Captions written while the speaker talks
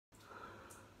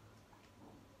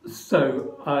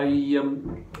So I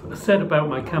said about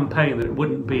my campaign that it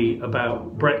wouldn't be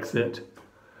about Brexit.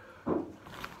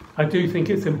 I do think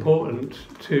it's important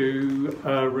to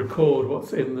record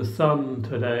what's in the Sun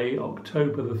today,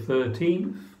 October the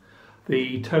 13th,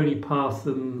 the Tony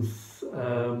Parsons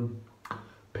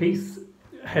piece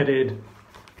headed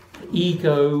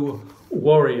 "Ego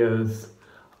Warriors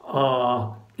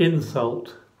are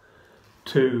insult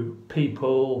to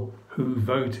people who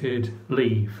voted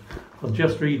Leave." I'll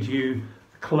just read you the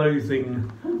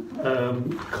closing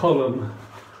column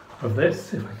of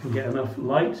this, if I can get enough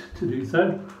light to do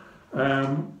so.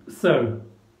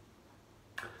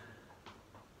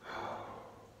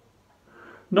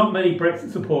 Not many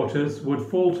Brexit supporters would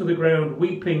fall to the ground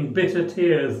weeping bitter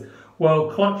tears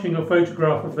while clutching a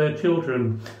photograph of their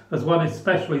children, as one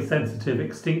especially sensitive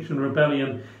Extinction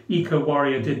Rebellion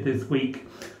eco-warrior did this week,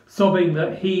 sobbing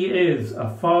that he is a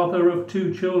father of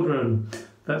 2 children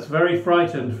that's very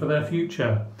frightened for their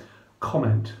future.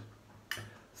 Comment: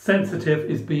 sensitive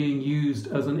is being used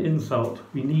as an insult.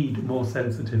 We need more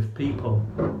sensitive people.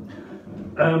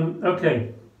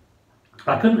 Okay,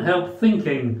 I couldn't help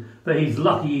thinking that he's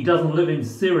lucky he doesn't live in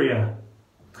Syria.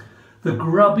 The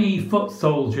grubby foot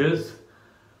soldiers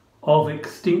of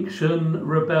Extinction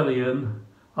Rebellion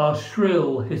are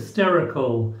shrill,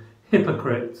 hysterical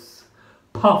hypocrites,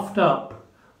 puffed up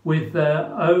with their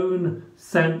own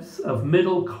sense of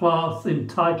middle-class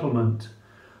entitlement,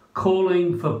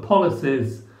 calling for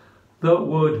policies that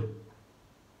would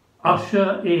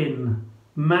usher in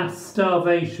mass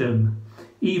starvation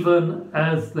even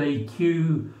as they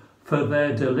queue for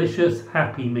their delicious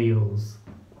Happy Meals.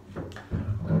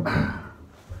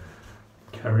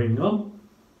 Carrying on.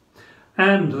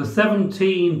 And the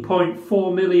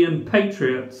 17.4 million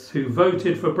patriots who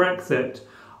voted for Brexit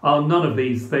are none of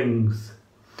these things.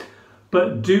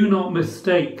 But do not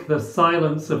mistake the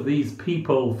silence of these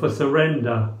people for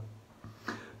surrender.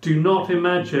 Do not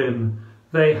imagine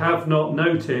they have not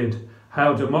noted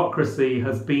how democracy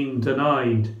has been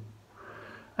denied.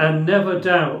 And never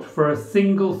doubt for a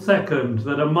single second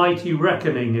that a mighty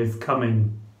reckoning is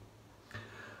coming.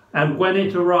 And when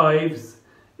it arrives,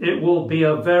 it will be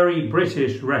a very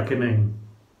British reckoning.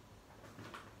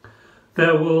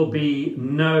 There will be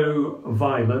no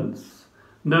violence,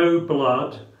 no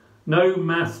blood, no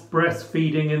mass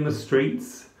breastfeeding in the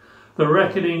streets. The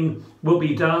reckoning will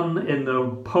be done in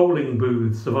the polling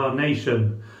booths of our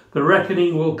nation. The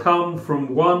reckoning will come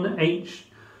from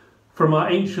our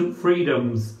ancient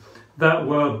freedoms that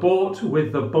were bought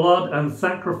with the blood and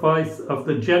sacrifice of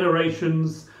the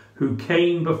generations who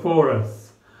came before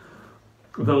us.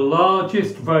 The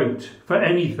largest vote for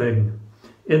anything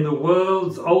in the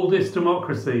world's oldest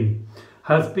democracy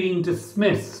has been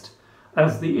dismissed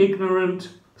as the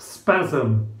ignorant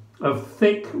spasm of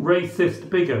thick racist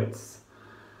bigots.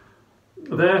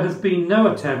 There has been no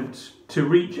attempt to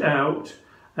reach out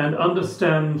and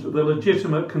understand the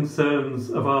legitimate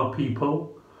concerns of our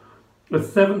people. The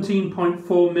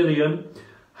 17.4 million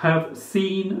have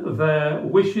seen their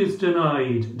wishes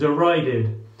denied,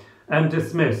 derided and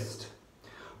dismissed.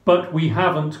 But we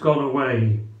haven't gone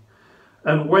away.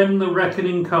 And when the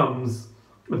reckoning comes,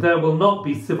 there will not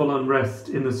be civil unrest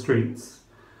in the streets.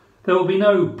 There will be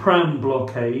no pram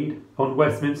blockade on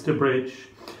Westminster Bridge,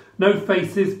 no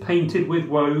faces painted with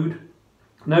woad,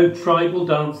 no tribal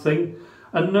dancing,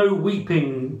 and no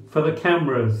weeping for the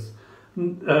cameras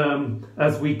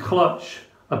as we clutch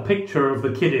a picture of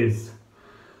the kiddies.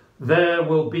 There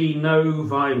will be no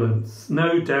violence,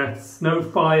 no deaths, no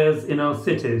fires in our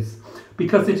cities,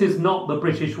 because it is not the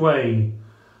British way.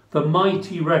 The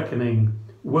mighty reckoning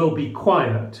will be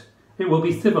quiet, it will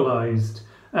be civilised,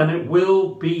 and it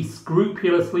will be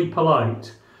scrupulously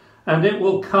polite, and it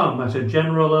will come at a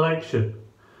general election.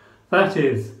 That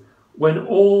is, when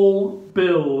all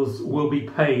bills will be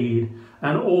paid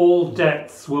and all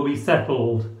debts will be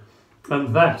settled,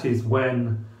 and that is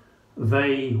when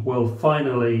they will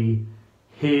finally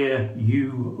hear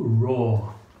you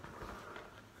roar.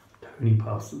 Tony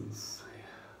Parsons.